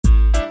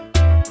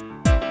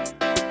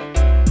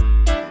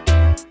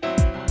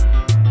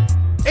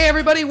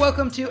everybody,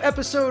 welcome to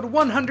episode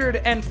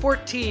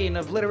 114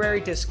 of Literary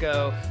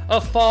Disco, a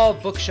fall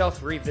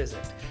bookshelf revisit.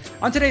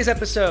 On today's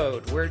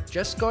episode, we're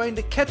just going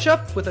to catch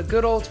up with a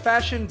good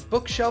old-fashioned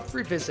bookshelf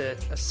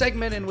revisit, a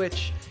segment in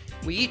which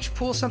we each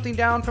pull something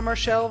down from our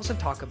shelves and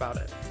talk about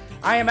it.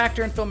 I am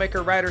actor and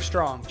filmmaker Ryder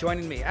Strong.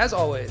 Joining me, as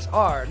always,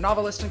 are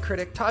novelist and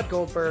critic Todd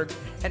Goldberg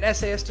and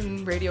essayist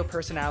and radio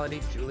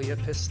personality Julia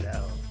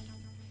Pistel.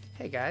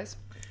 Hey, guys.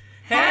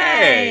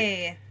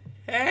 Hey!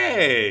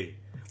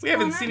 We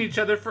haven't seen each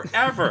other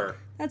forever.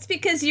 That's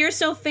because you're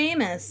so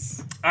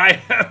famous. I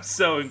am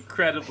so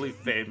incredibly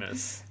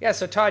famous. Yeah,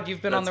 so Todd,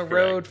 you've been on the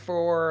road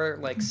for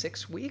like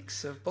 6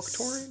 weeks of book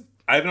touring?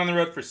 I've been on the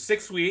road for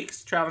 6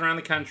 weeks, traveling around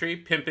the country,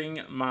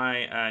 pimping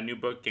my new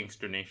book,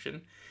 Gangster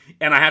Nation.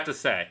 And I have to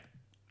say,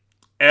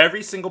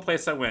 every single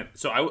place I went,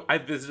 so I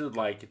visited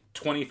like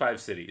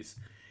 25 cities.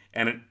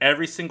 And in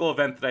every single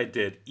event that I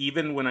did,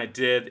 even when I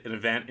did an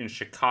event in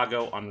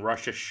Chicago on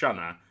Rosh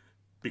Hashanah,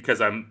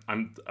 because I'm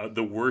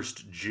the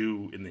worst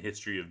Jew in the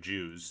history of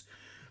Jews,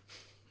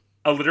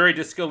 a Literary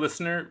Disco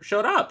listener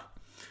showed up,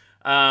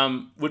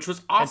 which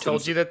was awesome. And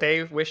told you that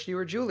they wished you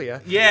were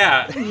Julia.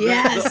 Yeah.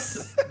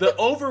 Yes. The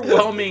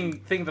overwhelming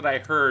thing that I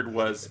heard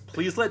was,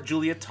 please let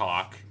Julia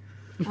talk.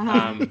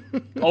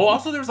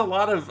 Also, there's a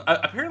lot of,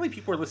 apparently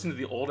people are listening to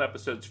the old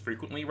episodes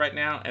frequently right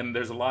now, and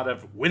there's a lot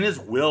of, when is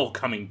Will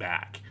coming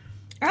back?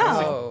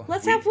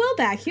 Let's have Will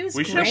back. He was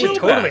great. We should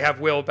totally have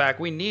Will back.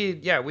 We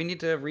need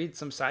to read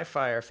some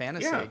sci-fi or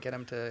fantasy. Yeah. Get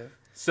him to...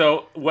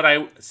 So what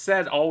I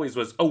said always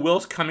was,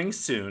 Will's coming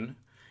soon,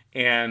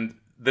 and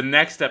the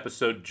next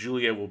episode,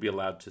 Julia will be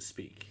allowed to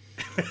speak.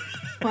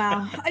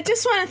 Wow. I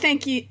just want to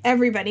thank you,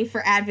 everybody,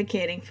 for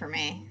advocating for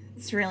me.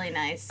 It's really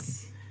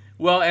nice.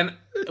 Well, and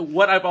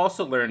what I've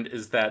also learned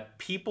is that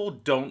people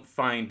don't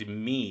find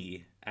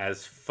me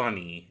as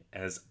funny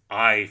as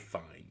I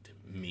find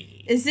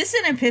me. Is this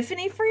an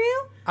epiphany for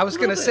you? I was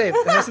going to say,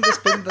 hasn't this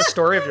been the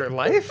story of your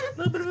life? A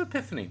little bit of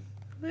epiphany.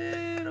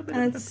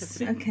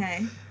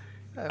 Okay.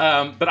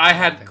 But I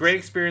had great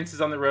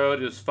experiences on the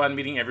road. It was fun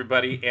meeting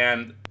everybody,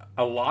 and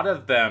a lot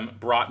of them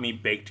brought me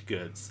baked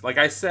goods. Like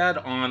I said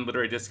on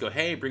Literary Disco,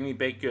 hey, bring me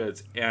baked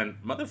goods, and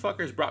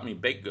motherfuckers brought me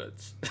baked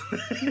goods.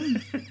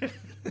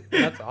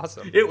 That's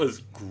awesome. It was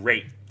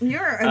great.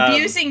 You're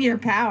abusing your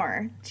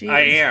power. Jeez.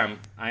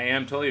 I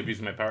am totally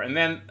abusing my power. And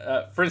then,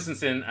 for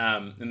instance, in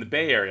the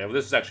Bay Area,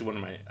 this is actually one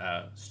of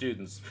my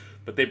students,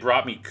 but they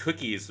brought me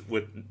cookies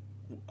with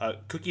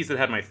cookies that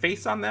had my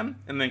face on them,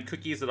 and then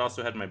cookies that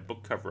also had my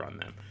book cover on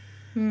them.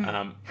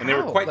 And they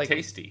were quite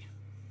tasty.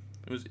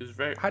 It was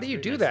very. How do you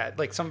do that?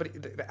 Like somebody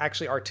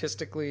actually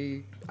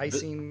artistically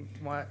icing,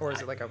 or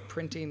is it like a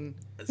printing?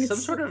 Some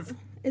sort of.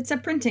 It's a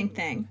printing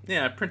thing.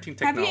 Yeah, printing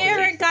technology. Have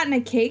you ever gotten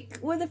a cake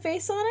with a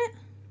face on it?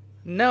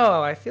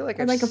 No, I feel like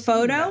I've like a seen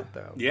photo. That,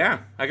 though. Yeah,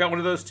 I got one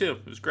of those too.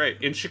 It was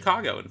great in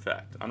Chicago, in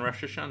fact, on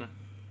Rosh Hashanah.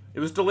 It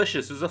was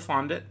delicious. It was a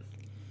fondant.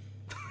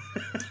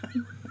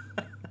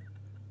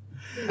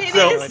 I have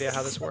no idea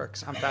how this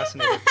works. I'm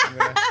fascinated.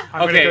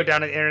 I'm gonna go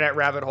down an internet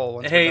rabbit hole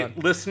once we're done.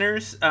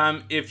 Listeners,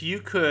 if you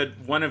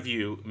could, one of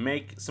you,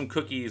 make some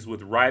cookies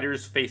with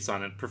Ryder's face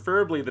on it,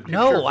 preferably the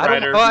picture of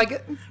Ryder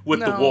with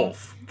the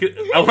wolf.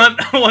 I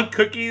want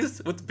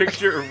cookies with the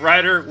picture of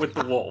Ryder with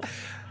the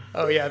wolf.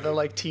 Oh yeah, the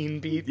like Teen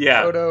Beat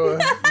photo of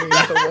me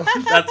with the wolf.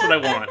 That's what I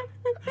want.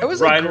 It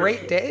was a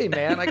great day,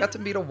 man. I got to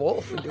meet a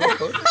wolf and do a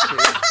photo shoot.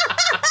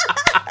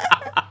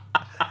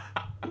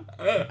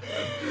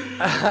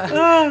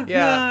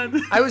 God.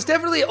 I was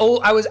definitely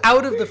old. I was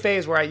out of the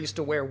phase where I used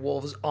to wear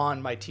wolves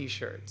on my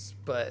t-shirts,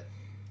 but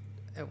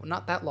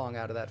not that long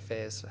out of that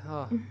phase.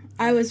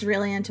 I was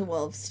really into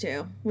wolves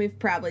too. We've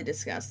probably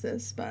discussed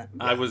this, but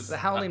the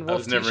Howling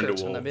Wolf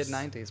t-shirts from the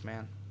mid-90s,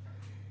 man.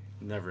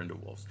 Never into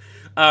wolves.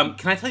 Can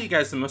I tell you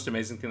guys the most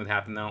amazing thing that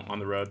happened though on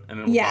the road, and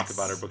then we'll talk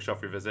about our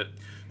bookshelf revisit.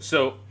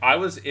 So I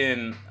was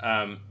in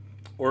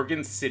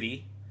Oregon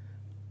City,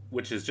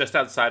 which is just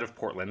outside of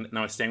Portland, and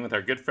I was staying with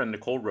our good friend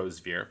Nicole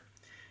Rosevier.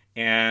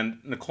 And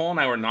Nicole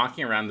and I were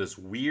knocking around this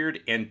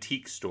weird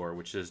antique store,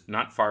 which is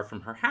not far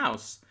from her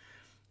house.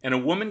 And a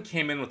woman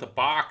came in with a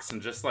box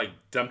and just like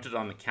dumped it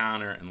on the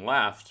counter and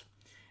left.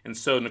 And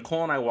so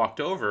Nicole and I walked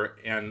over,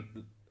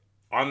 and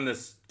on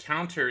this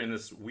counter in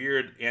this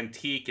weird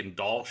antique and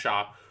doll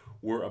shop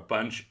were a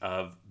bunch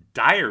of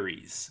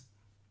diaries.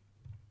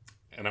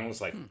 And I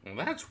was like,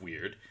 well, that's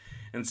weird.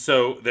 And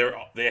so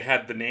they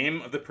had the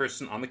name of the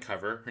person on the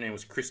cover. Her name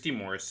was Christy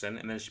Morrison,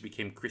 and then she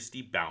became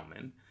Christy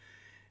Bauman.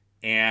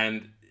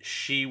 And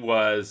she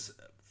was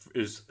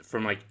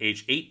from like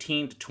age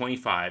 18 to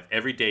 25.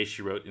 Every day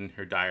she wrote in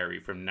her diary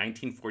from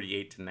 1948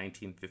 to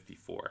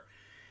 1954.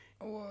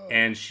 Whoa.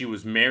 And she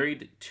was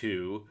married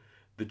to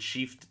the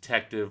chief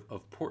detective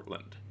of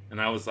Portland. And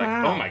I was like,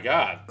 wow. Oh my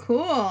God.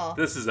 Cool.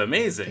 This is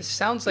amazing. It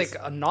sounds like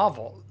a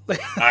novel.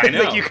 I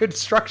know. Like you could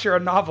structure a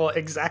novel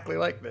exactly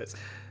like this.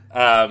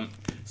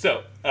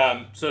 So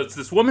it's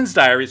this woman's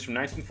diaries from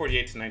 1948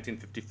 to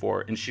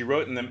 1954, and she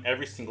wrote in them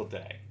every single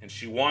day. And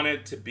she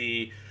wanted to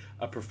be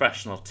a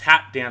professional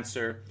tap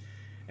dancer,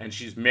 and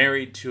she's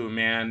married to a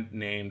man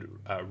named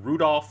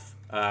Rudolph,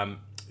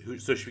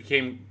 So she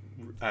became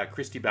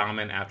Christy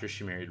Bauman after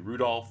she married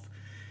Rudolph,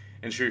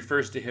 and she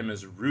refers to him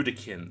as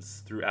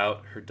Rudikins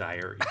throughout her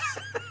diaries.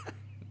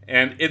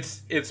 And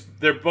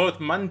they're both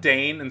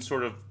mundane and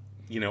sort of,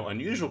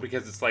 unusual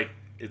because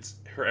it's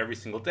her every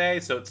single day.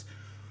 So it's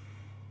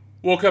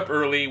woke up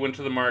early, went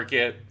to the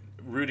market.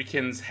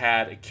 Rudikins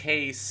had a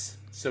case,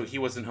 so he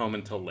wasn't home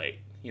until late.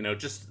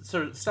 Just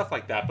sort of stuff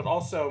like that. But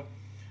also,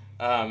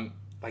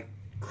 like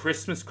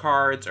Christmas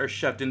cards are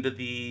shoved into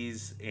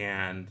these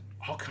and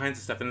all kinds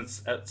of stuff. And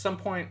it's, at some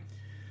point,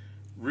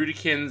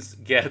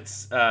 Rudikins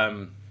gets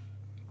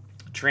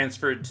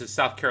transferred to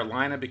South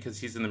Carolina because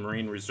he's in the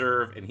Marine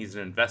Reserve and he's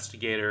an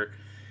investigator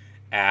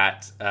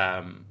at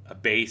a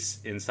base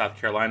in South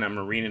Carolina, a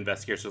Marine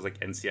investigator, so it's like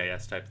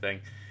NCIS type thing.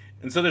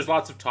 And so there's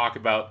lots of talk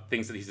about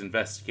things that he's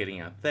investigating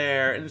out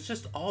there, and it's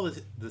just all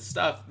this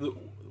stuff.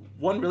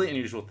 One really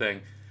unusual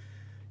thing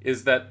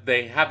is that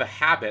they have a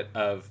habit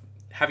of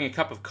having a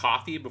cup of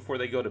coffee before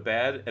they go to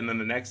bed, and then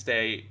the next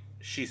day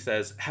she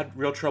says, had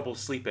real trouble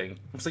sleeping.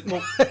 I was like,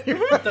 well,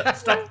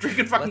 stop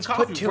drinking fucking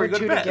coffee before you go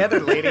to bed. Let's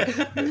put 2 and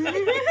 2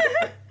 together,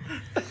 lady.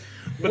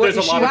 But there's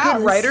a lot of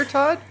good writer,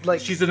 Todd?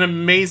 She's an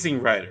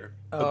amazing writer.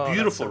 A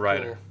beautiful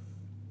writer. Cool.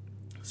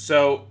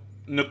 So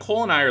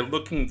Nicole and I are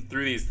looking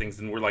through these things,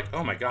 and we're like,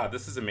 oh my God,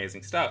 this is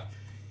amazing stuff.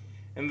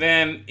 And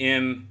then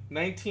in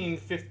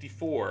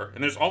 1954,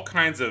 and there's all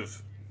kinds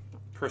of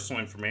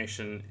personal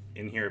information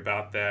in here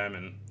about them,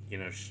 and,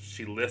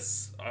 she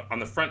lists on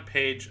the front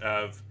page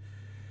of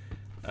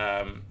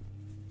the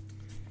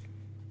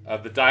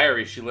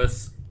diary, she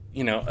lists,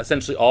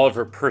 essentially all of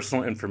her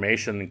personal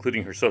information,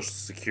 including her social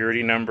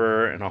security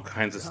number and all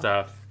kinds of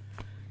stuff.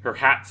 Her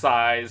hat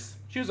size.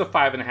 She was a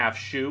 5.5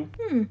 shoe.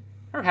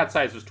 Her hat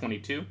size was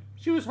 22.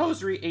 She was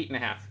hosiery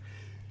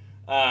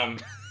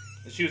 8.5.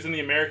 She was in the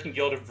American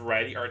Guild of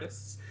Variety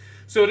Artists.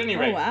 So at any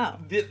rate,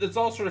 it's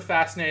all sort of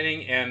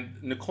fascinating, and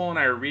Nicole and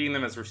I are reading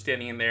them as we're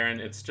standing in there, and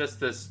it's just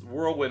this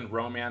whirlwind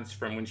romance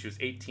from when she was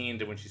 18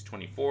 to when she's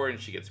 24, and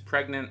she gets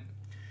pregnant.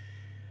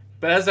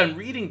 But as I'm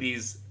reading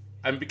these,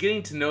 I'm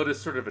beginning to notice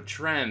sort of a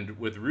trend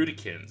with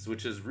Rudikins,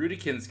 which is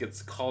Rudikins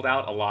gets called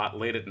out a lot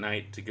late at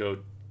night to go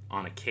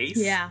on a case.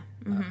 Yeah.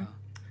 Mm-hmm.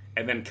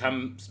 And then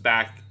comes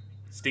back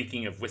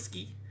stinking of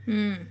whiskey.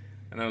 And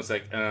I was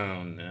like,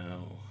 oh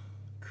no,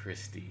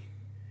 Christy.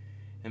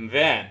 And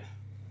then,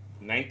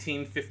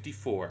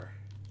 1954,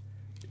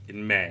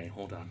 in May,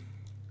 hold on.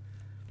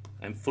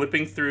 I'm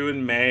flipping through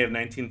in May of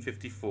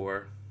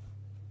 1954,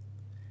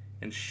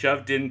 and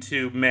shoved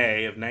into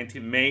May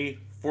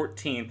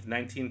 14th,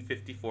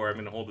 1954, I'm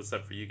going to hold this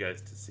up for you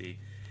guys to see,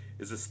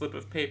 is a slip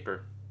of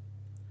paper.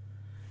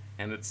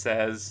 And it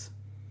says,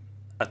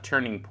 a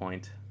turning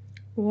point.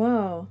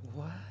 Whoa.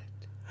 What?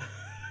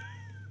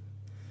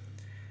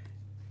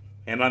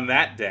 And on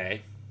that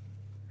day,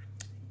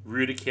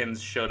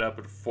 Rudikins showed up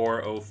at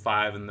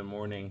 4:05 in the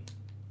morning,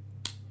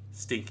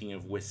 stinking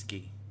of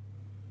whiskey.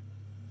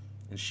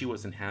 And she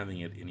wasn't having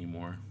it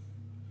anymore.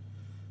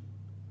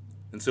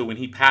 And so when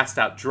he passed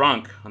out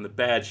drunk on the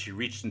bed, she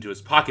reached into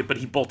his pocket, but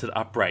he bolted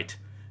upright.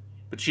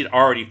 But she'd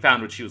already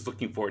found what she was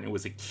looking for, and it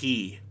was a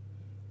key.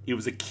 It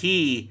was a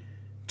key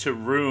to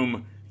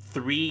room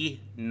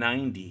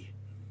 390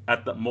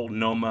 at the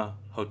Multnomah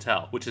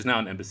Hotel, which is now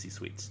an Embassy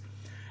Suites.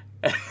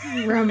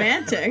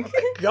 Romantic. Oh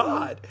my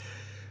God.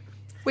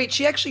 Wait,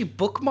 she actually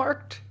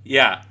bookmarked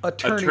a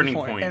turning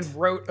point and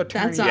wrote a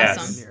turning point. That's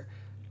awesome. Here.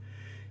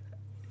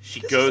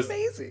 This is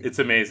amazing. It's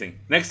amazing.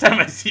 Next time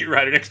I see you,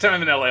 Ryder, next time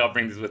I'm in LA, I'll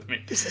bring these with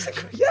me. This is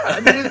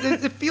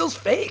it feels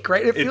fake,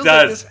 right? It feels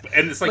does. Like this,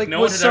 and it's like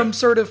no was some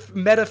sort of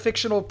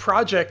metafictional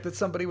project that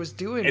somebody was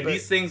doing. And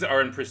these things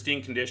are in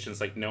pristine conditions.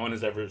 Like no one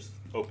has ever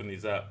opened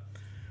these up.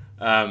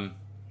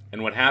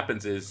 And what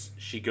happens is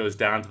she goes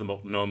down to the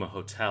Multnomah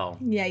Hotel.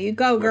 Yeah, you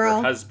go, girl.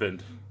 Her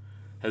husband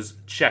has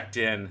checked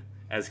in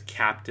as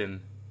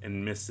Captain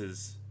and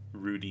Mrs.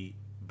 Rudy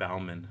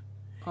Bauman.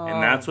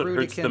 And that's what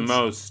hurts the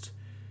most,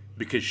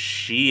 because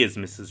she is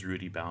Mrs.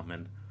 Rudy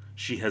Bauman.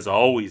 She has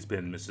always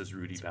been Mrs.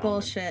 Rudy Bauman.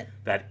 Bullshit.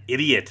 That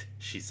idiot,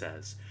 she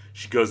says.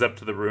 She goes up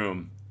to the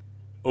room,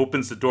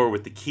 opens the door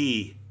with the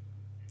key.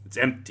 It's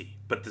empty,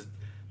 but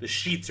the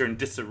sheets are in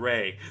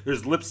disarray.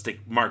 There's lipstick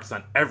marks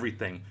on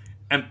everything.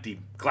 Empty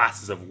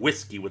glasses of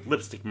whiskey with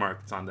lipstick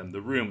marks on them. The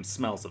room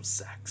smells of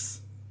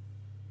sex.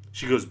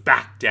 She goes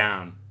back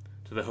down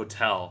to the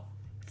hotel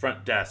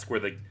front desk where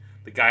the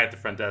guy at the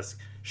front desk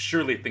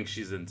surely thinks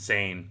she's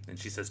insane. And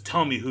she says,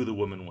 tell me who the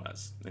woman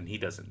was. And he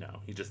doesn't know.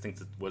 He just thinks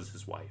it was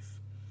his wife.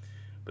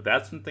 But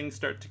that's when things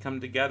start to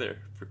come together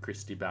for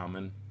Christy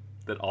Bauman.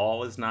 That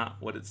all is not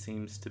what it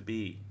seems to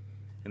be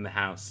in the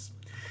house.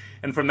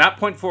 And from that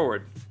point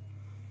forward,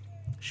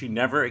 she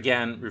never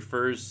again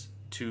refers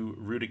to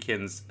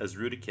Rudikins as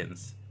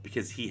Rudikins,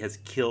 because he has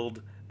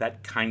killed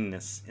that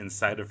kindness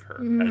inside of her,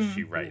 as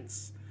she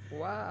writes.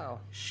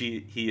 Wow.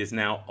 He is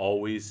now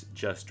always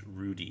just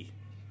Rudy.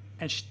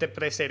 And but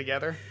they stay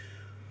together?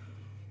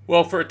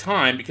 Well, for a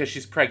time, because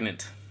she's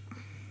pregnant.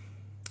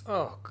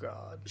 Oh,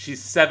 God.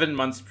 She's 7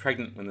 months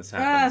pregnant when this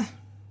happens.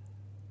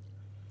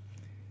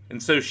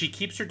 And so she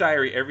keeps her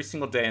diary every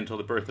single day until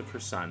the birth of her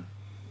son.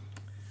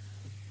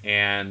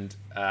 and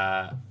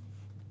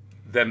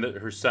then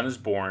her son is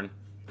born,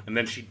 and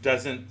then she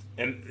doesn't,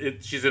 and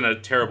she's in a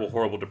terrible,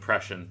 horrible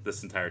depression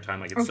this entire time.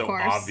 Like, it's so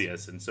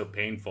obvious and so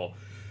painful.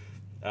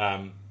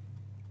 And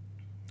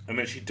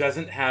then she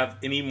doesn't have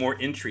any more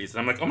entries. And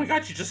I'm like, oh my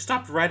God, she just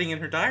stopped writing in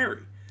her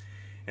diary.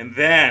 And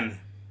then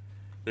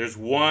there's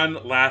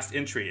one last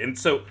entry. And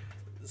so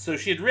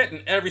she had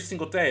written every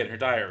single day in her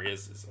diary,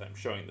 as I'm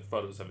showing the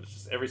photos of it,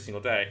 just every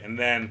single day. And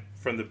then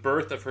from the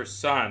birth of her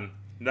son,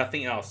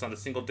 nothing else, not a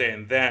single day.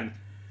 And then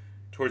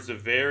towards the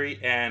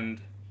very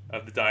end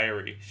of the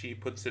diary, she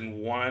puts in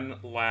one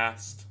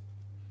last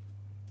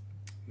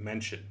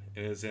mention.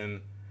 It is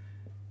in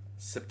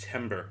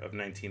September of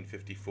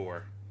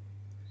 1954,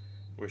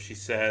 where she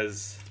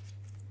says,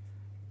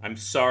 "I'm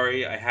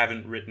sorry I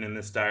haven't written in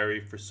this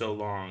diary for so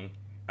long.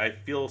 I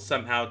feel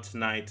somehow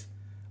tonight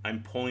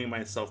I'm pulling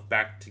myself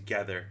back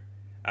together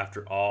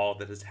after all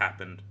that has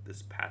happened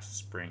this past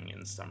spring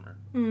and summer."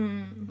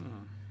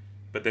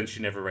 But then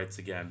she never writes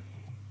again.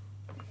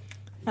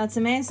 That's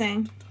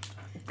amazing.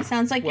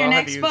 Sounds like your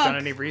next book. Have you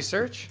done any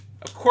research?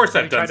 Of course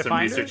I've done some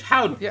research.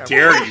 How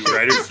dare you,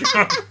 Writer's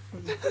Strong?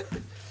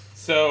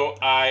 So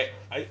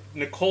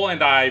Nicole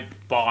and I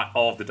bought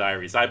all of the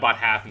diaries. I bought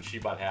half and she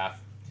bought half.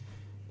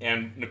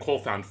 And Nicole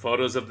found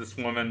photos of this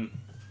woman.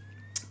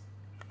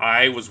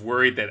 I was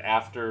worried that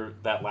after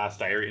that last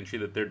diary entry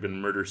that there'd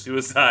been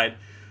murder-suicide.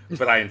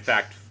 But I, in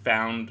fact,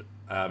 found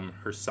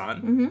her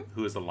son,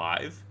 who is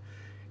alive.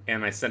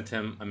 And I sent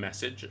him a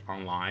message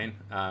online.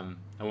 I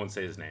won't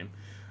say his name.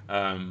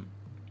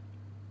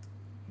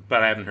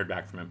 But I haven't heard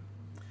back from him.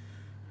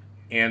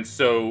 And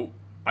so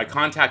I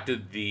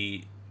contacted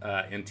the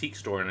antique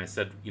store and I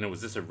said,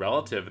 was this a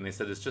relative? And they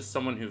said, it's just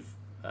someone who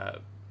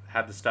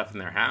had the stuff in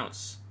their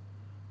house.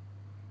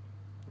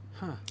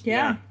 Huh.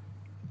 Yeah,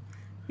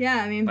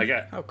 I mean...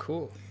 how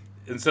cool.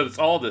 And so it's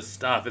all this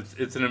stuff.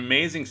 It's an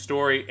amazing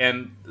story,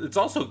 and it's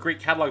also a great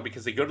catalog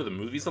because they go to the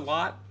movies a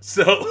lot.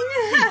 So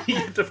you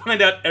get to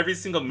find out every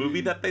single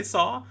movie that they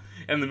saw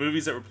and the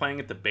movies that were playing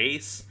at the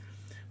base.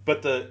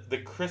 But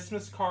the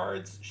Christmas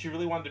cards, she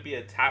really wanted to be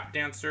a tap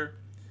dancer.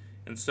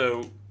 And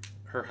so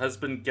her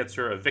husband gets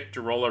her a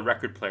Victorola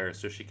record player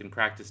so she can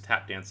practice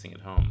tap dancing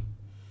at home.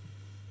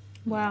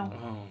 Wow.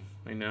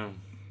 Oh, I know.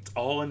 It's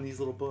all in these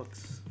little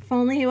books. If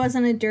only he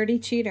wasn't a dirty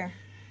cheater.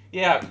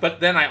 Yeah, but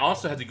then I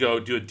also had to go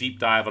do a deep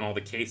dive on all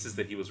the cases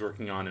that he was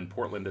working on in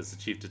Portland as the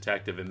chief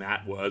detective, and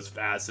that was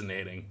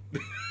fascinating.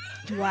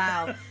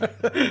 Wow.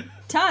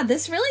 Todd,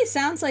 this really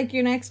sounds like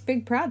your next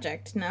big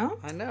project, no?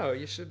 I know.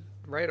 You should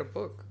write a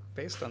book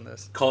based on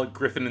this. Call it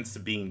Griffin and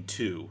Sabine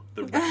 2.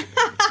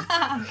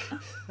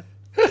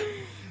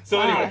 So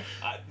anyway,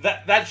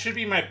 that should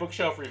be my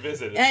bookshelf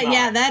revisit.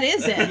 Yeah, that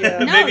is it. Yeah.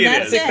 No, maybe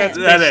that's it. it.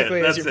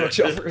 That's your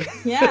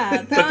bookshelf.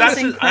 Yeah, but that's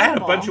incredible. I had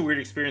a bunch of weird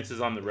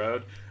experiences on the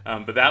road,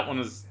 but that one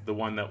was the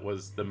one that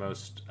was the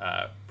most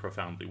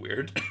profoundly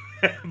weird.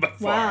 By far.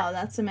 Wow,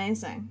 that's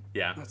amazing.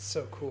 Yeah. That's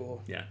so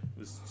cool. Yeah, it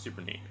was super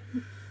neat.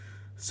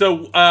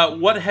 So,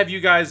 what have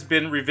you guys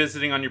been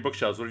revisiting on your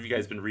bookshelves? What have you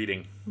guys been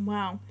reading?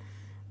 Wow.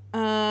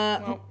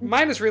 Well,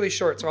 mine is really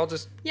short, so I'll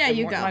just... Yeah,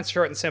 you go. Mine's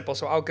short and simple,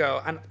 so I'll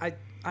go. And I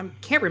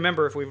can't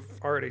remember if we've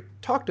already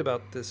talked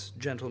about this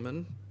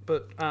gentleman,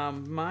 but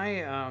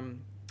my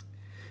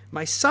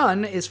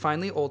son is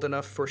finally old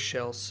enough for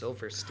Shel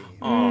Silverstein.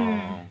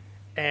 Oh.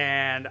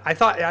 And I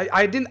thought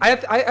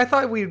I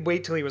thought we'd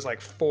wait till he was like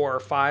 4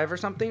 or 5 or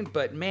something,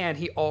 but man,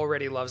 he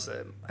already loves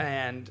it.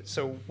 And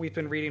so we've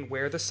been reading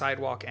Where the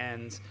Sidewalk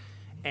Ends,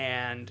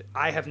 and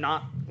I have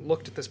not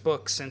looked at this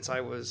book since I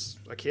was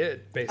a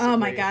kid, basically. Oh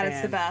my God,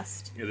 it's the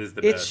best. It is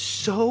the best. It's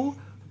so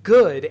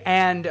good,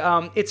 and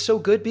it's so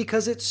good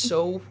because it's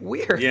so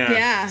weird.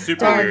 Yeah.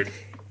 Super weird.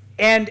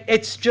 And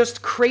it's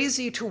just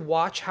crazy to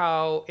watch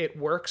how it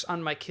works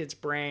on my kid's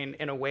brain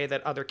in a way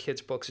that other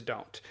kids' books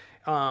don't.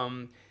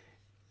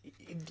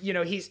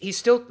 He's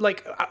still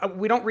like,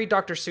 we don't read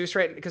Dr. Seuss,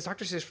 right? Because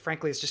Dr. Seuss,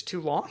 frankly, is just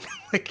too long.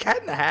 Like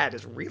Cat in the Hat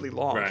is really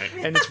long, right.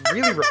 And it's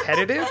really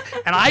repetitive,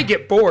 and I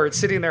get bored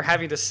sitting there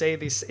having to say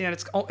these, and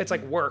it's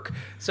like work.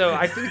 So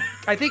I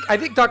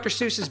think Dr.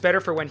 Seuss is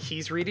better for when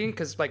he's reading,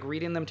 because like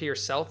reading them to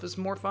yourself is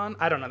more fun.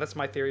 I don't know. That's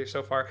my theory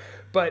so far,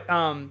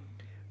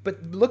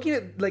 But looking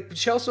at, like,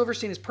 Shel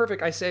Silverstein is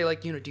perfect. I say,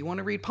 like, do you want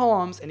to read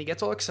poems? And he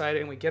gets all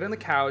excited, and we get on the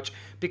couch,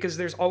 because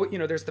there's always,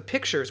 there's the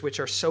pictures, which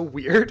are so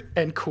weird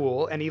and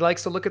cool, and he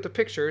likes to look at the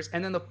pictures.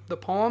 And then the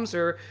poems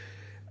are,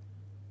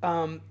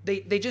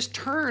 they just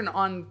turn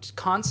on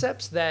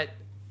concepts that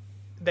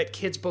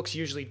kids' books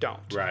usually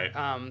don't. Right.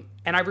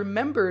 And I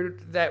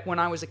remembered that when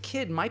I was a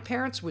kid, my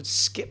parents would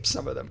skip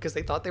some of them because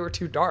they thought they were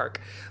too dark.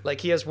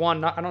 Like he has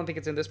one, I don't think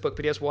it's in this book,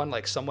 but he has one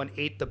like someone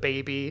ate the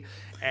baby,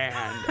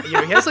 and he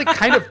has like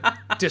kind of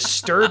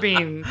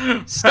disturbing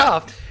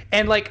stuff.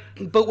 And like,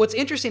 but what's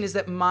interesting is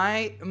that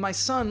my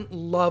son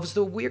loves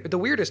the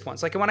weirdest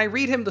ones. Like when I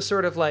read him the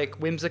sort of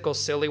like whimsical,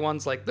 silly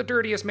ones, like The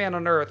Dirtiest Man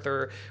on Earth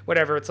or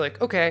whatever, it's like,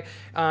 okay.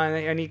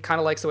 And he kind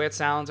of likes the way it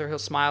sounds, or he'll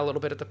smile a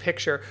little bit at the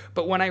picture.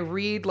 But when I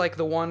read like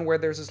the one where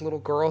there's this little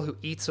girl who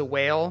eats a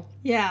whale.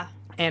 Yeah.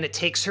 and it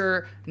takes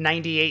her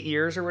 98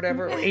 years or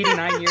whatever, or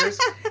 89 years.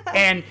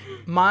 And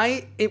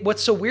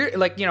what's so weird,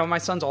 like, you know, my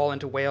son's all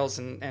into whales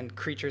and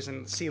creatures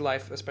and sea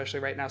life, especially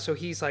right now. So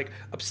he's like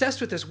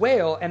obsessed with this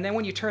whale. And then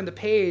when you turn the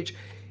page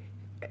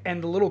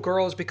and the little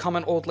girl has become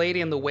an old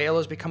lady and the whale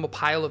has become a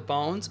pile of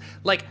bones,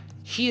 like,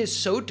 he is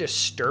so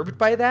disturbed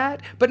by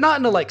that, but not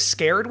in a like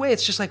scared way.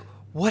 It's just like,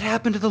 what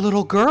happened to the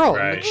little girl?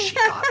 Right. Like, she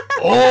got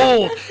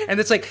old. And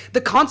it's like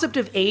the concept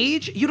of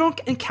age, you don't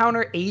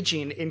encounter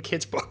aging in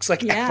kids' books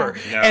like ever.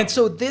 No. And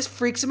so this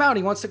freaks him out.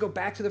 He wants to go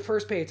back to the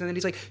first page. And then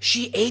he's like,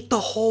 she ate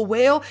the whole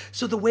whale?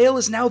 So the whale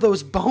is now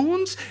those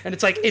bones? And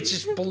it's like, it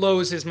just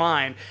blows his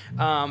mind.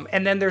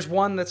 And then there's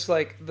one that's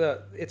like,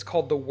 it's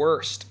called The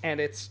Worst. And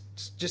it's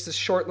just this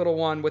short little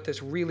one with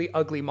this really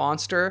ugly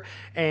monster.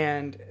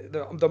 And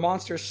the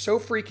monster is so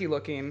freaky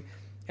looking.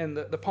 And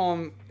the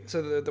poem...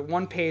 So the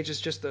one page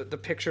is just the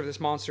picture of this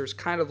monster. It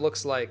kind of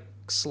looks like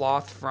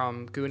Sloth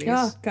from Goonies.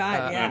 Oh,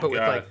 God, yeah. But with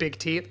like big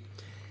teeth.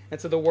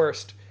 And so The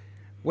Worst.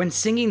 When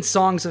singing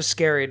songs of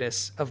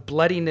scariness, of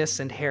bloodiness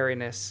and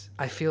hairiness,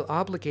 I feel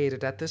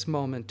obligated at this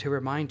moment to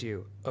remind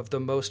you of the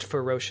most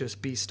ferocious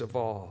beast of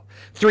all.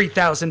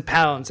 3,000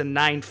 pounds and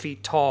 9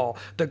 feet tall.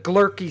 The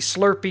glurky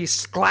slurpy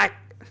sklack.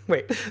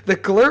 Wait, the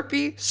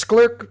glurpy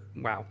slurpy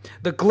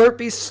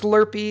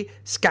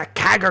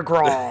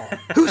skakagagrawl.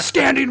 Who's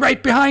standing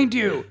right behind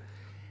you?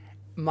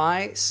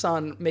 My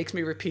son makes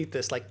me repeat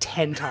this like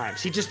 10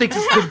 times. He just thinks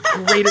it's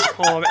the greatest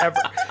poem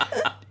ever.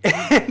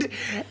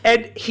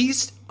 And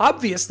he's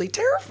obviously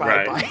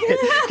terrified by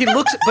it. He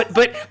looks,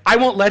 but I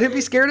won't let him be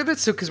scared of it.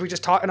 So because we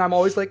just talk, and I'm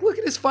always like, look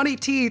at his funny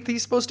teeth.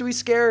 He's supposed to be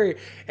scary.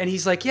 And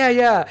he's like,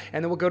 yeah.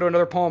 And then we'll go to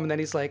another poem, and then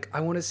he's like,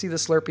 I want to see the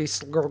glurpy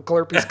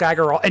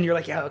skaggerall. And you're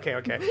like, yeah, okay.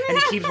 And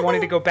he keeps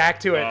wanting to go back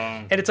to it.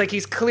 And it's like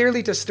he's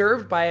clearly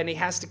disturbed by it, and he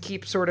has to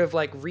keep sort of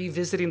like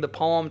revisiting the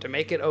poem to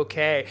make it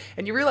okay.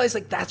 And you realize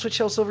like that's what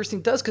Shel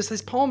Silverstein does, because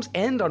his poems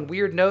end on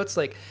weird notes.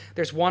 Like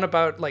there's one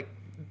about like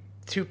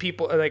two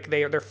people, like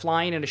they're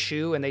flying in a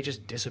shoe and they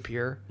just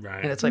disappear.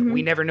 Right. And it's like,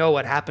 we never know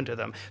what happened to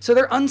them. So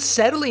they're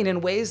unsettling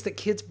in ways that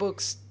kids'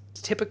 books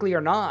typically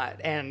are not.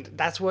 And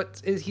that's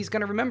what he's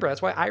going to remember.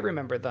 That's why I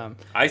remember them.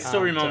 I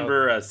still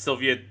remember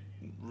Sylvia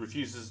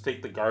refuses to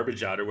take the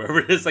garbage out or whatever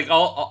it is. Like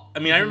I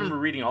remember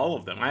reading all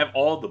of them. I have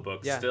all the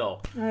books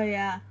still. Oh,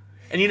 yeah.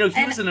 And, you know,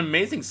 he was an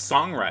amazing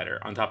songwriter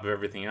on top of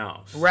everything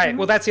else. Right.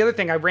 Well, that's the other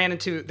thing I ran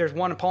into. There's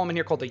one poem in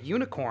here called The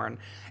Unicorn.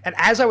 And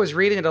as I was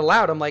reading it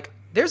aloud, I'm like,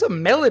 there's a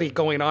melody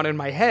going on in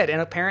my head.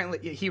 And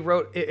apparently he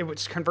wrote, it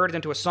was converted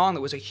into a song that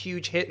was a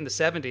huge hit in the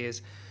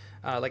 70s,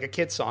 like a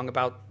kid's song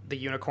about the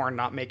unicorn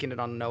not making it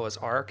on Noah's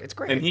Ark. It's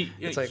great. And he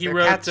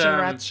wrote, cats and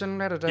rats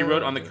and he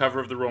wrote on the cover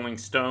of the Rolling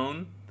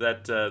Stone,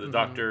 that the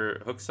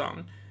Dr. Hook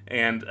song.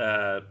 And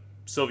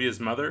Sylvia's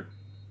mother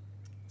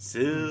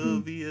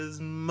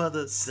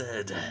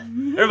said,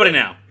 everybody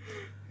now,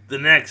 the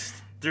next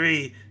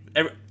 3,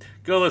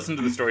 go listen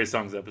to the Story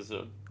Songs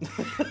episode.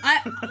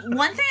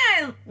 One thing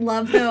I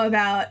love though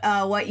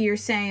about what you're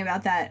saying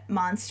about that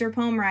monster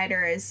poem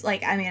writer is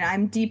like, I mean,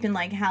 I'm deep in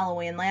like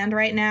Halloween land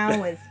right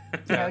now with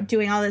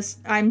doing all this.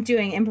 I'm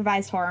doing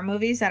improvised horror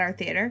movies at our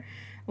theater,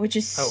 which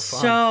is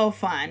so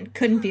fun.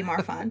 Couldn't be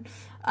more fun.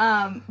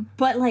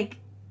 But like,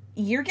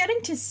 you're getting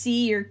to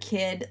see your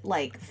kid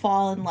like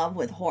fall in love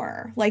with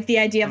horror. Like the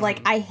idea of like,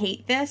 I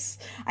hate this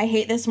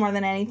more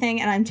than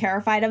anything, and I'm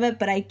terrified of it,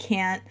 but I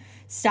can't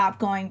stop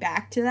going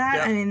back to that.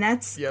 Yep. I mean,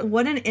 that's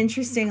what an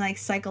interesting like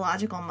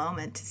psychological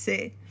moment to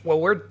see. Well,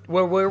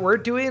 we're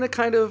doing a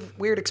kind of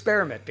weird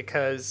experiment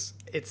because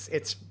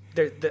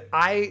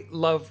I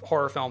love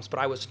horror films, but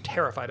I was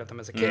terrified of them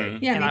as a kid.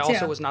 Mm-hmm. Yeah, and me I too.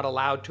 also was not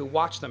allowed to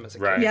watch them as a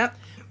kid. Right. Yep.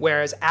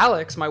 Whereas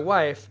Alex, my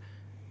wife,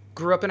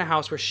 grew up in a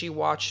house where she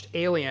watched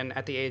Alien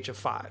at the age of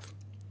 5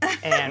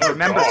 and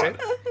remembers it,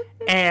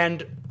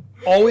 and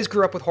always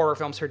grew up with horror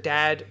films. Her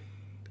dad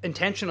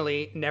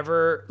intentionally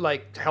never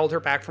like held her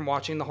back from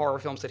watching the horror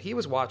films that he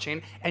was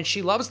watching, and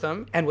she loves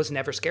them and was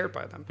never scared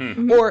by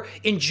them or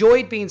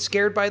enjoyed being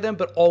scared by them,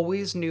 but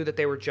always knew that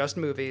they were just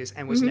movies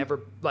and was never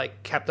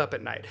like kept up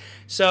at night.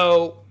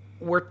 So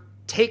we're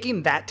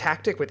taking that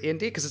tactic with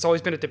Indy, because it's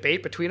always been a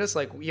debate between us,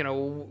 like, you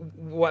know,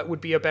 what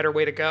would be a better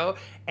way to go,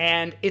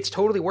 and it's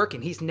totally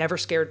working. He's never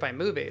scared by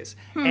movies.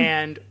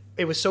 And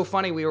it was so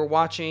funny, we were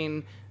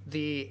watching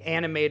the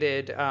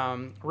animated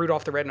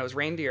Rudolph the Red-Nosed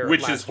Reindeer,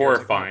 which is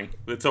horrifying.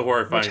 It's a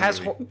horrifying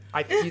movie.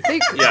 You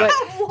think? Yeah.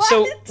 But,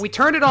 so we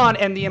turned it on,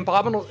 and the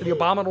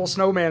abominable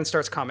snowman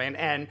starts coming,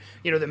 and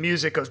you know the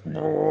music goes,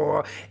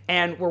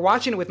 and we're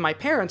watching it with my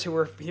parents who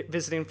were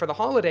visiting for the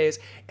holidays,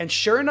 and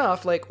sure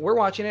enough, like we're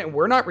watching it, and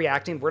we're not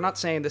reacting, we're not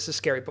saying this is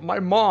scary, but my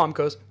mom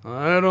goes,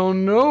 I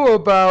don't know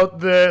about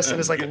this, and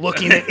is like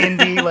looking at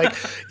Indy, like,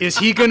 is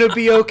he gonna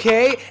be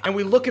okay? And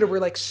we look at her, we're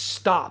like,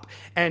 stop.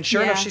 And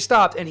sure enough, she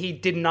stopped, and he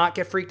did not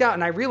get freaked out.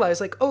 And I realized,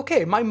 like,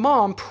 okay, my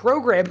mom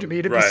programmed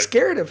me to be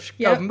scared of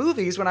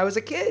movies when I was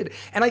a kid.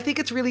 And I think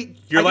it's really...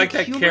 You're like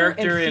that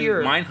character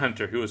in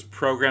Mindhunter who was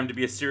programmed to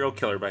be a serial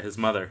killer by his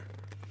mother.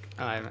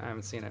 I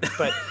haven't seen it,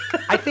 but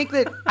I think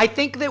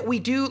that we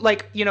do,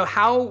 like, you know,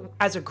 how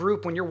as a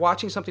group when you're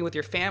watching something with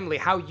your family,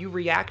 how you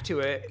react to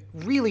it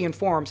really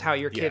informs how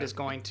your kid is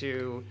going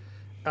to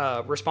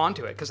respond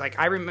to it. Because like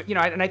I remember, you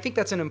know, and I think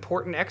that's an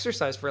important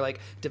exercise for like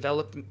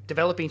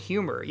developing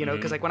humor. You know,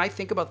 because like when I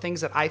think about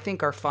things that I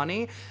think are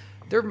funny,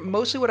 they're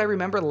mostly what I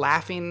remember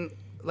laughing.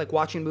 Like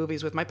watching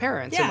movies with my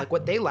parents and like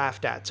what they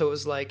laughed at. So it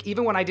was like,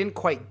 even when I didn't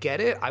quite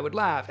get it, I would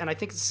laugh. And I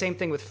think it's the same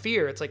thing with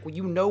fear. It's like, well,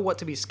 you know what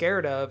to be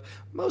scared of,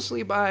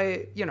 mostly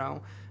by, you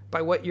know,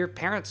 by what your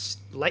parents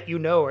let you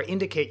know or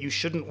indicate you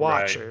shouldn't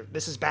watch or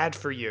this is bad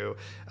for you.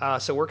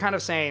 So we're kind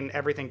of saying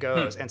everything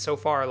goes. And so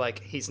far,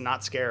 like, he's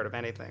not scared of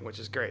anything, which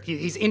is great.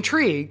 He's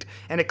intrigued,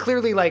 and it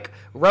clearly like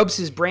rubs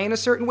his brain a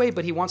certain way,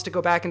 but he wants to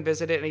go back and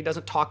visit it, and he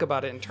doesn't talk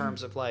about it in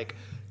terms of like,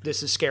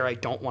 this is scary, I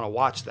don't want to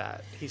watch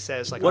that. He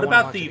says, like, I want to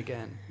watch it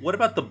again. What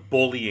about the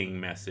bullying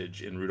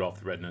message in Rudolph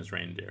the Red-Nosed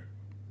Reindeer?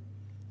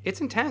 It's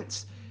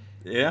intense.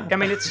 Yeah. I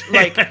mean, it's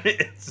like...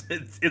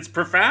 it's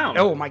profound.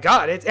 Oh, my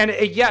God.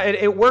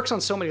 It works on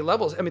so many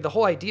levels. I mean, the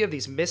whole idea of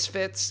these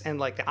misfits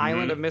and, like, the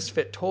island of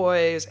misfit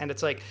toys. And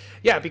it's like,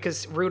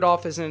 because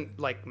Rudolph isn't,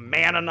 like,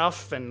 man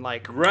enough and,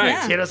 like,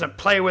 he doesn't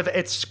play with it.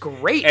 It's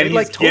great. And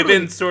he's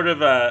given sort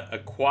of a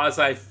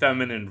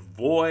quasi-feminine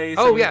voice.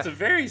 Oh, It's a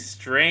very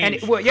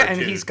strange and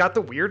he's got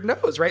the weird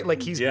nose, right?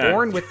 Like, he's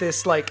born with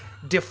this, like,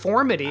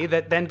 deformity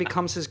that then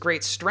becomes his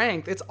great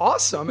strength. It's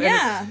awesome.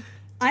 Yeah.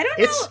 I don't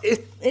know.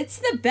 It's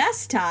the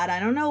best, Todd.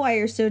 I don't know why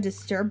you're so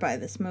disturbed by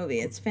this movie.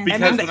 It's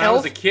fantastic. Because when I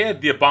was a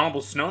kid, the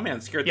Abominable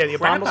Snowman scared the crap out of me. Yeah,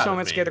 the Abominable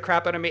Snowman scared the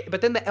crap out of me.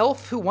 But then the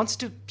elf who wants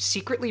to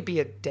secretly be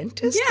a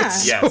dentist?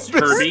 Yeah.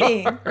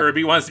 Herbie.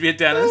 Herbie wants to be a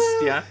dentist,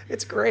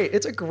 It's great.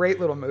 It's a great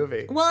little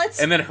movie. Well,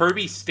 And then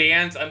Herbie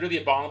stands under the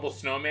Abominable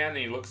Snowman,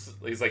 and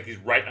he's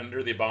right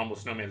under the Abominable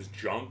Snowman's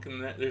junk,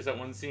 and there's that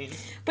one scene.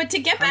 But to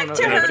get back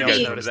to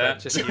Herbie...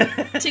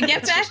 to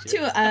get back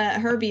to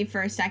Herbie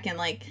for a second,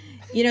 like...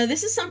 You know,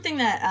 this is something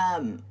that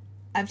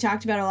I've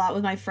talked about a lot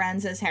with my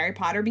friends as Harry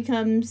Potter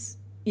becomes,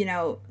 you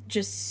know,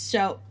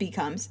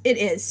 it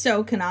is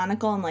so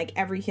canonical and, like,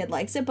 every kid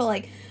likes it. But,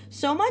 like,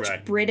 so much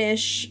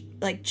British,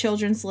 like,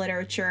 children's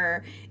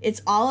literature,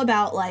 it's all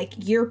about, like,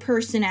 your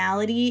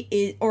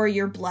personality or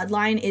your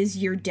bloodline is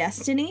your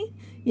destiny,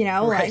 you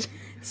know? Like,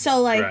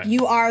 so, like,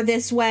 you are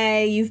this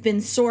way, you've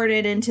been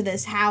sorted into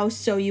this house,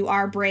 so you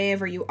are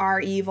brave or you are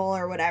evil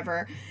or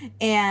whatever.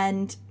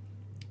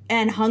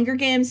 And Hunger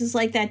Games is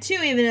like that too,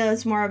 even though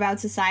it's more about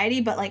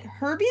society. But like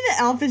Herbie the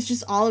Elf is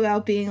just all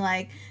about being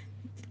like,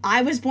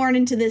 I was born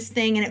into this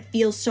thing and it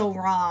feels so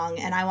wrong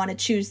and I want to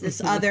choose this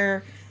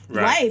other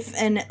life.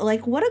 And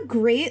like, what a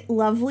great,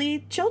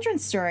 lovely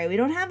children's story. We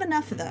don't have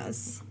enough of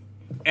those.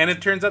 And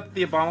it turns out that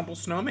the Abominable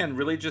Snowman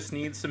really just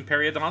needs some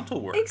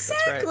periodontal work.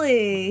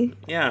 Exactly. Right.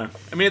 Yeah.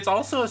 I mean, it's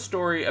also a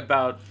story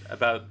about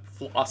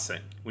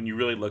flossing when you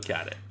really look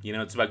at it. You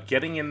know, it's about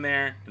getting in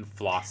there and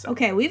flossing.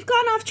 Okay, we've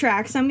gone off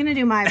track, so I'm going to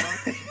do my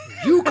book.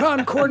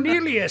 Yukon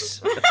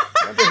Cornelius.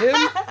 Remember him?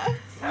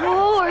 Who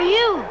are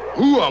you?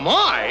 Who am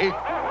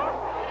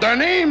I? The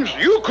name's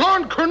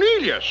Yukon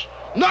Cornelius,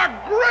 the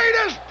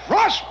greatest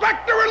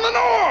prospector in the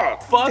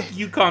North. Fuck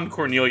Yukon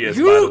Cornelius.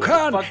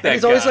 Yukon. Fuck that and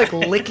he's guy. always like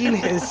licking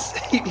his.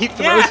 He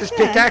throws his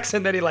pickaxe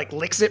and then he like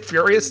licks it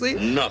furiously.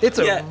 It's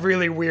a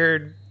really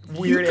weird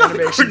Yukon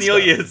animation.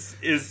 Cornelius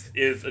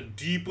is a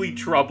deeply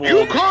troubled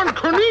Yukon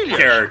Cornelius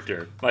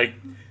character. Like,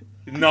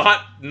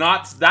 not.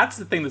 That's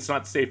the thing that's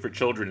not safe for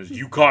children is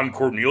Yukon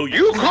Cornelius.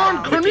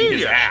 Yukon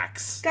Cornelius. His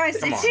axe. Guys,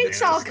 it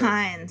takes all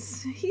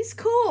kinds. He's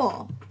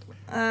cool.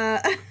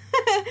 All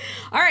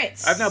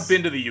right. I've now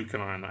been to the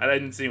Yukon. I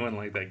didn't see one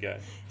like that guy.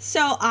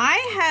 So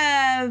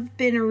I have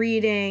been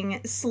reading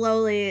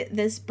slowly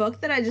this book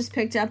that I just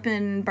picked up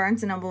in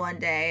Barnes & Noble one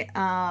day,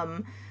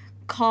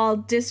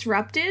 called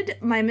Disrupted: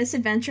 My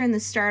Misadventure in the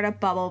Startup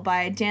Bubble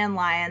by Dan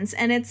Lyons.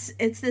 And it's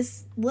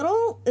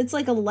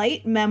like a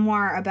light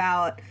memoir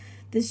about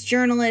this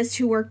journalist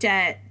who worked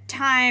at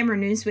Time or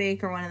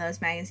Newsweek or one of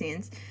those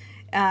magazines,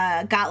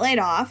 got laid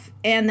off,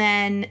 and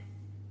then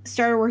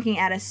started working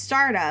at a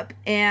startup.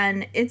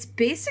 And it's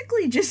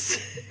basically just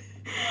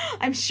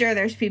I'm sure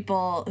there's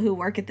people who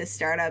work at this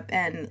startup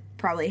and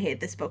probably hate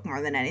this book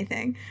more than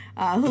anything,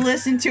 who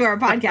listen to our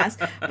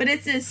podcast, but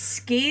it's a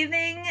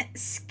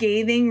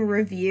scathing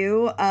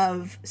review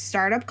of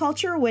startup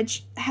culture,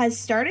 which has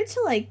started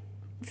to like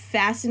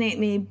fascinate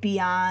me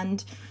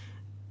beyond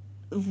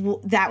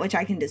that which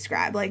I can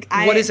describe. Like,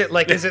 what is it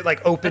like? Is it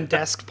like open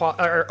desk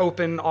or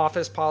open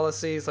office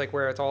policies, like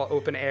where it's all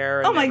open air?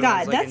 And oh my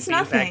god, like that's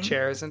nothing.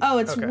 Chairs and,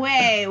 it's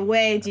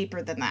way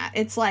deeper than that.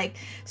 It's like,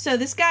 so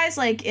this guy's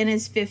like in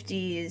his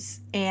 50s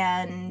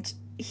and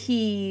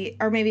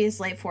or maybe his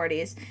late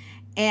 40s,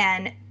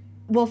 and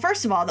well,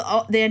 first of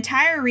all, the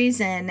entire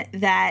reason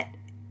that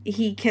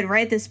he could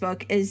write this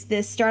book is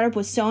this startup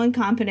was so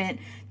incompetent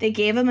they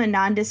gave him a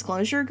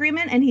non-disclosure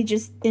agreement and he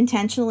just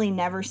intentionally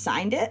never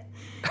signed it.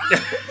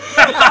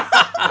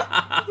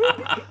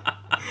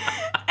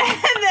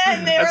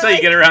 And then that's how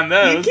you get around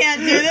those. You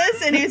can't do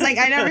this. And he was like,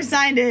 I never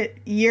signed it.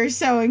 You're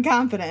so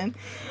incompetent.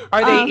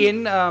 Are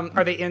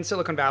they in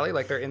Silicon Valley?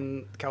 Like they're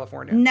in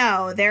California?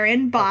 No, they're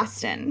in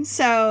Boston.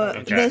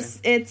 So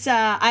it's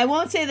I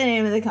won't say the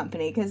name of the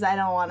company because I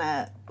don't want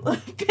to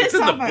piss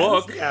off the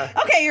book. Yeah.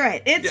 Okay, you're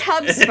right. It's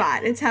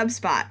HubSpot. It's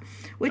HubSpot,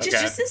 which is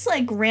just this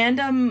like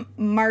random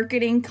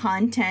marketing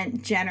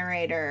content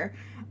generator,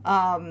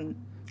 kind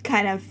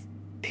of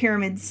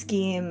pyramid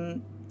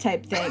scheme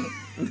type thing.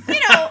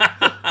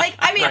 Like,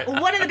 I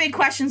mean, one of the big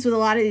questions with a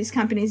lot of these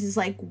companies is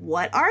like,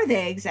 what are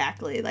they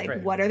exactly?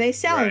 Like, what are they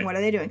selling? Right. What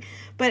are they doing?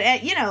 But,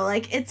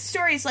 like, it's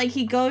stories like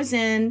he goes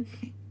in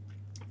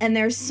and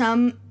there's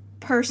some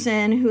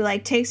person who,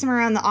 like, takes him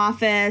around the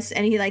office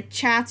and he, like,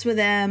 chats with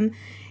him.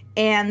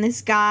 And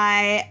this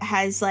guy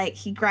has, like,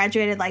 he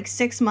graduated, like,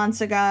 6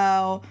 months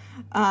ago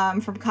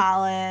from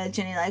college,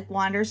 and he, like,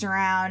 wanders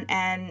around,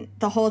 and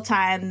the whole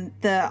time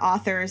the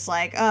author's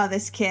like, oh,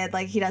 this kid,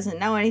 like, he doesn't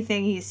know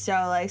anything, he's so,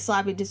 like,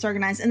 sloppy,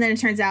 disorganized, and then it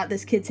turns out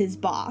this kid's his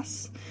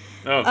boss.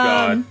 Oh,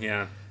 God,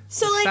 yeah.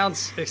 So, like,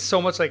 sounds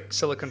so much like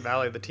Silicon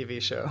Valley, the TV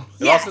show.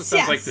 It also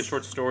sounds like the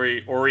short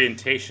story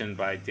Orientation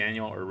by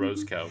Daniel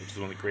Orozco, which is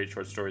one of the great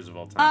short stories of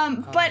all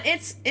time. But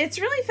it's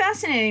really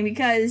fascinating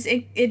because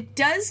it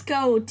does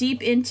go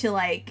deep into,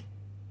 like,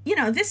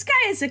 this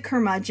guy is a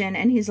curmudgeon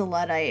and he's a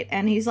Luddite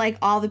and he's like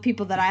all the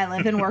people that I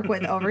live and work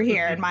with over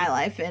here in my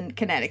life in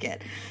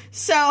Connecticut.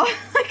 So,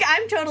 like,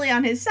 I'm totally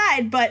on his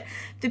side, but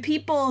the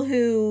people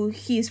who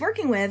he's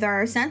working with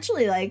are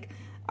essentially, like,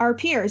 our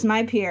peers,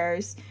 my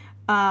peers.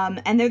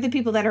 And they're the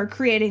people that are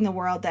creating the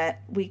world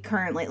that we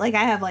currently, like,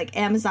 I have, like,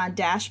 Amazon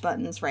Dash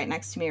buttons right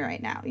next to me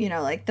right now.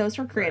 Like, those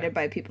were created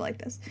by people like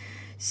this.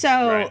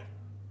 So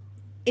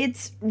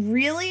it's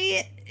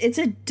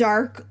a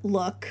dark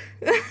look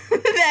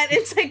that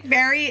it's, like,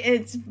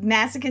 it's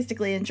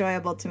masochistically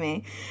enjoyable to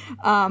me.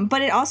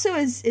 But it also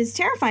is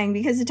terrifying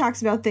because it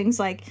talks about things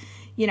like,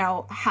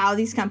 how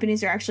these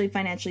companies are actually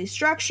financially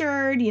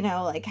structured,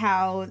 like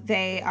how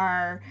they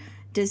are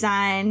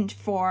designed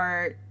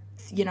for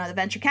the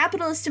venture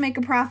capitalists to make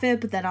a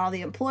profit, but then all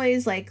the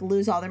employees, like,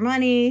 lose all their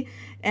money,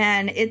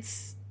 and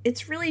it's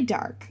really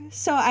dark.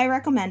 So I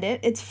recommend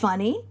it. It's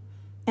funny,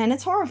 and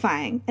it's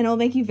horrifying, and it'll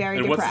make you very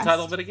depressed. And what's the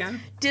title of it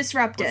again?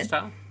 Disrupted. What's the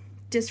title?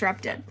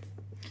 Disrupted.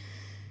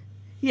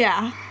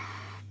 Yeah.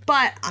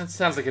 But that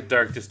sounds like a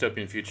dark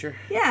dystopian future.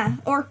 Yeah,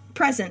 or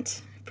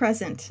present.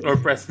 Or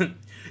present.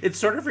 It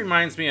sort of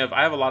reminds me of,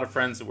 I have a lot of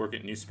friends that work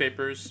at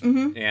newspapers,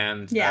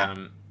 and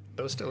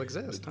those still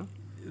exist, huh?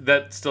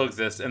 That still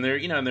exists, and they're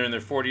they're in their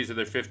 40s or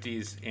their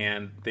 50s,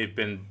 and they've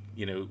been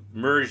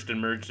merged,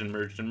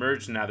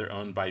 and now they're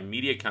owned by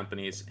media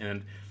companies,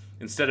 and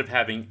instead of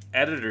having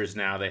editors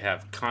now, they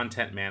have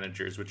content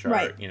managers, which are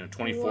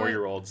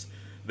 24-year-olds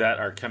that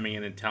are coming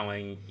in and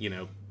telling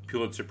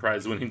Pulitzer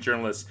Prize winning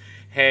journalists,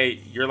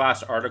 hey, your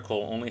last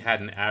article only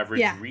had an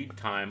average read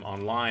time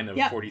online of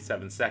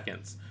 47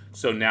 seconds,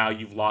 so now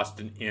you've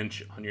lost an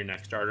inch on your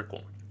next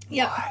article.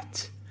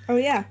 What? Oh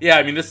yeah. Yeah,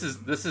 I mean, this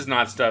is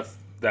not stuff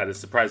that is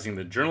surprising in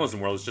the journalism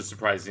world. It's just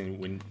surprising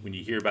when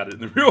you hear about it in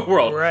the real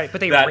world. Right,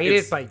 but they rate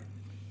it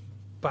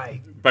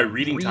by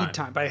reading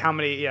time, by how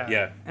many,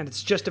 and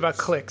it's just about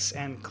clicks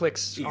and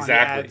clicks on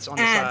ads on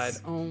the side.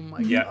 Oh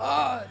my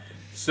God.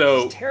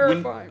 So it's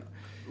terrifying.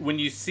 When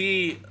you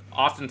see,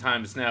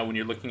 oftentimes now when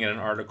you're looking at an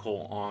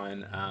article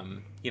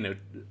on,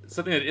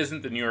 something that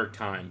isn't the New York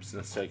Times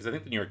necessarily, because I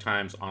think the New York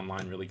Times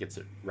online really gets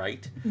it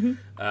right.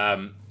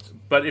 Mm-hmm.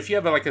 But if you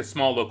have a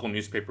small local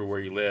newspaper where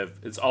you live,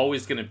 it's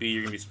always going to be,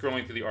 you're going to be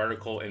scrolling through the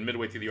article, and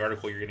midway through the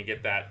article, you're going to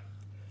get that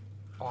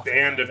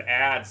band of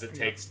ads that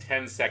takes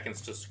 10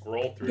 seconds to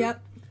scroll through,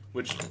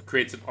 which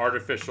creates an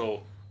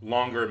artificial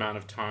longer amount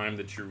of time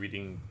that you're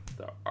reading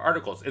the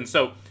articles. And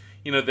so,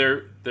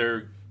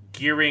 they're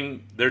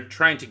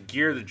trying to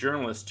gear the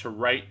journalists to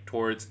write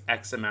towards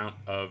X amount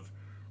of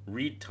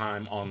read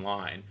time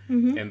online,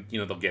 and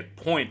they'll get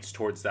points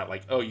towards that,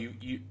 like, oh,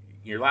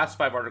 your last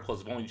 5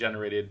 articles have only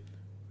generated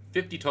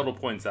 50 total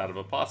points out of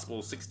a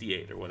possible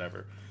 68 or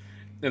whatever.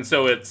 And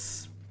so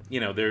it's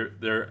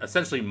they're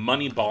essentially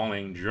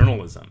moneyballing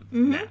journalism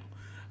now,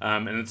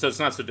 and so it's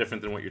not so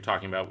different than what you're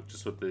talking about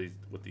just with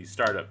these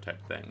startup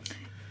type things.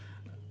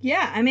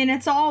 Yeah, I mean,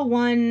 it's all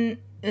one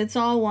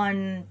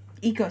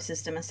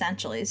ecosystem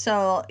essentially.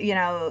 So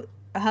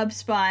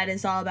HubSpot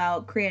is all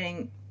about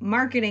creating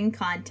marketing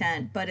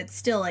content, but it's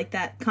still like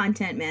that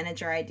content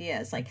manager idea.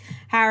 It's like,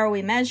 how are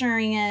we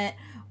measuring it?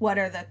 What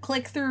are the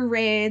click-through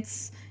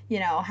rates?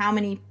 How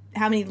many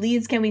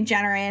leads can we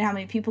generate? How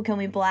many people can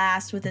we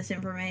blast with this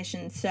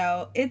information?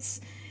 So it's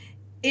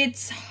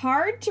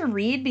hard to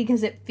read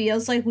because it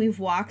feels like we've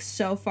walked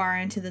so far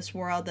into this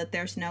world that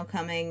there's no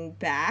coming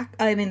back.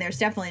 I mean, there's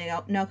definitely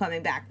no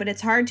coming back, but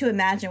it's hard to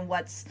imagine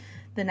what's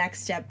the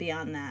next step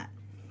beyond that.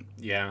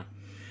 Yeah.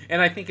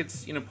 And I think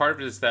it's, part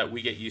of it is that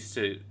we get used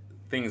to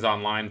things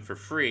online for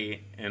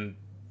free, and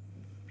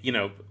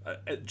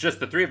just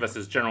the three of us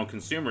as general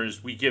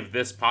consumers, we give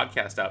this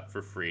podcast out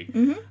for free,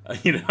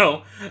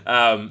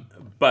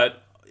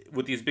 but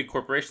with these big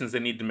corporations, they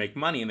need to make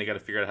money, and they got to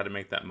figure out how to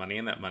make that money,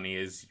 and that money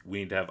is, we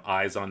need to have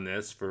eyes on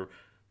this for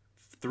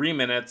 3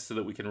 minutes so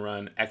that we can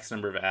run X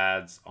number of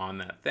ads on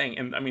that thing.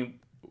 And I mean,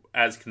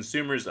 as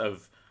consumers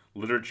of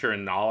literature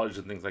and knowledge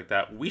and things like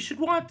that, we should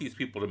want these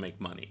people to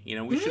make money. You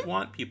know, we should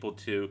want people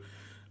to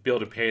be able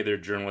to pay their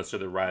journalists or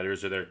their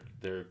writers or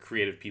their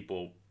creative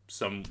people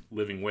some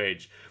living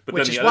wage. But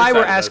which is why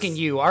we're asking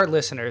you, our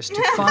listeners,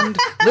 to fund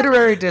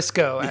Literary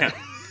Disco. Yeah.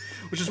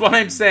 Which is why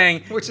I'm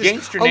saying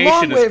Gangster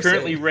Nation is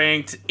currently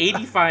ranked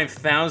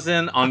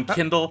 85,000 on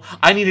Kindle.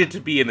 I need it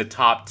to be in the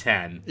top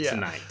 10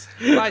 tonight.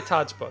 Buy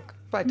Todd's book.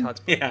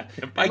 Yeah.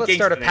 Let's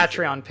start a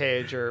Patreon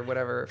page or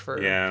whatever for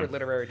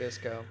Literary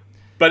Disco.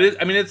 But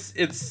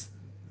it's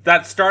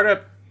that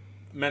startup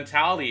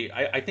mentality.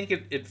 I think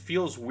it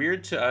feels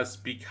weird to us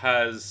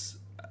because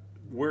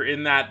we're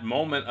in that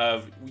moment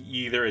of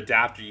you either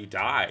adapt or you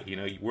die. You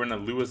know, we're in a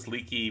Louis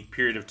Leakey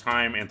period of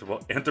time,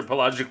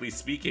 anthropologically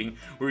speaking,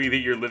 where either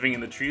you're living in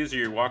the trees or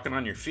you're walking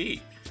on your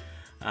feet.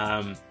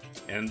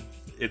 And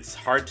it's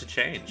hard to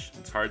change.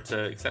 It's hard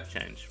to accept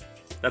change.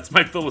 That's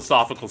my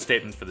philosophical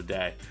statement for the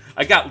day.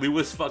 I got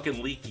Louis fucking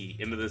Leakey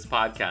into this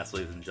podcast,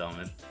 ladies and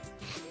gentlemen.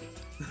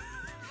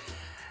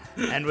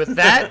 And with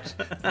that,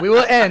 we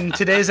will end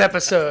today's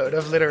episode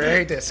of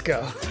Literary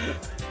Disco.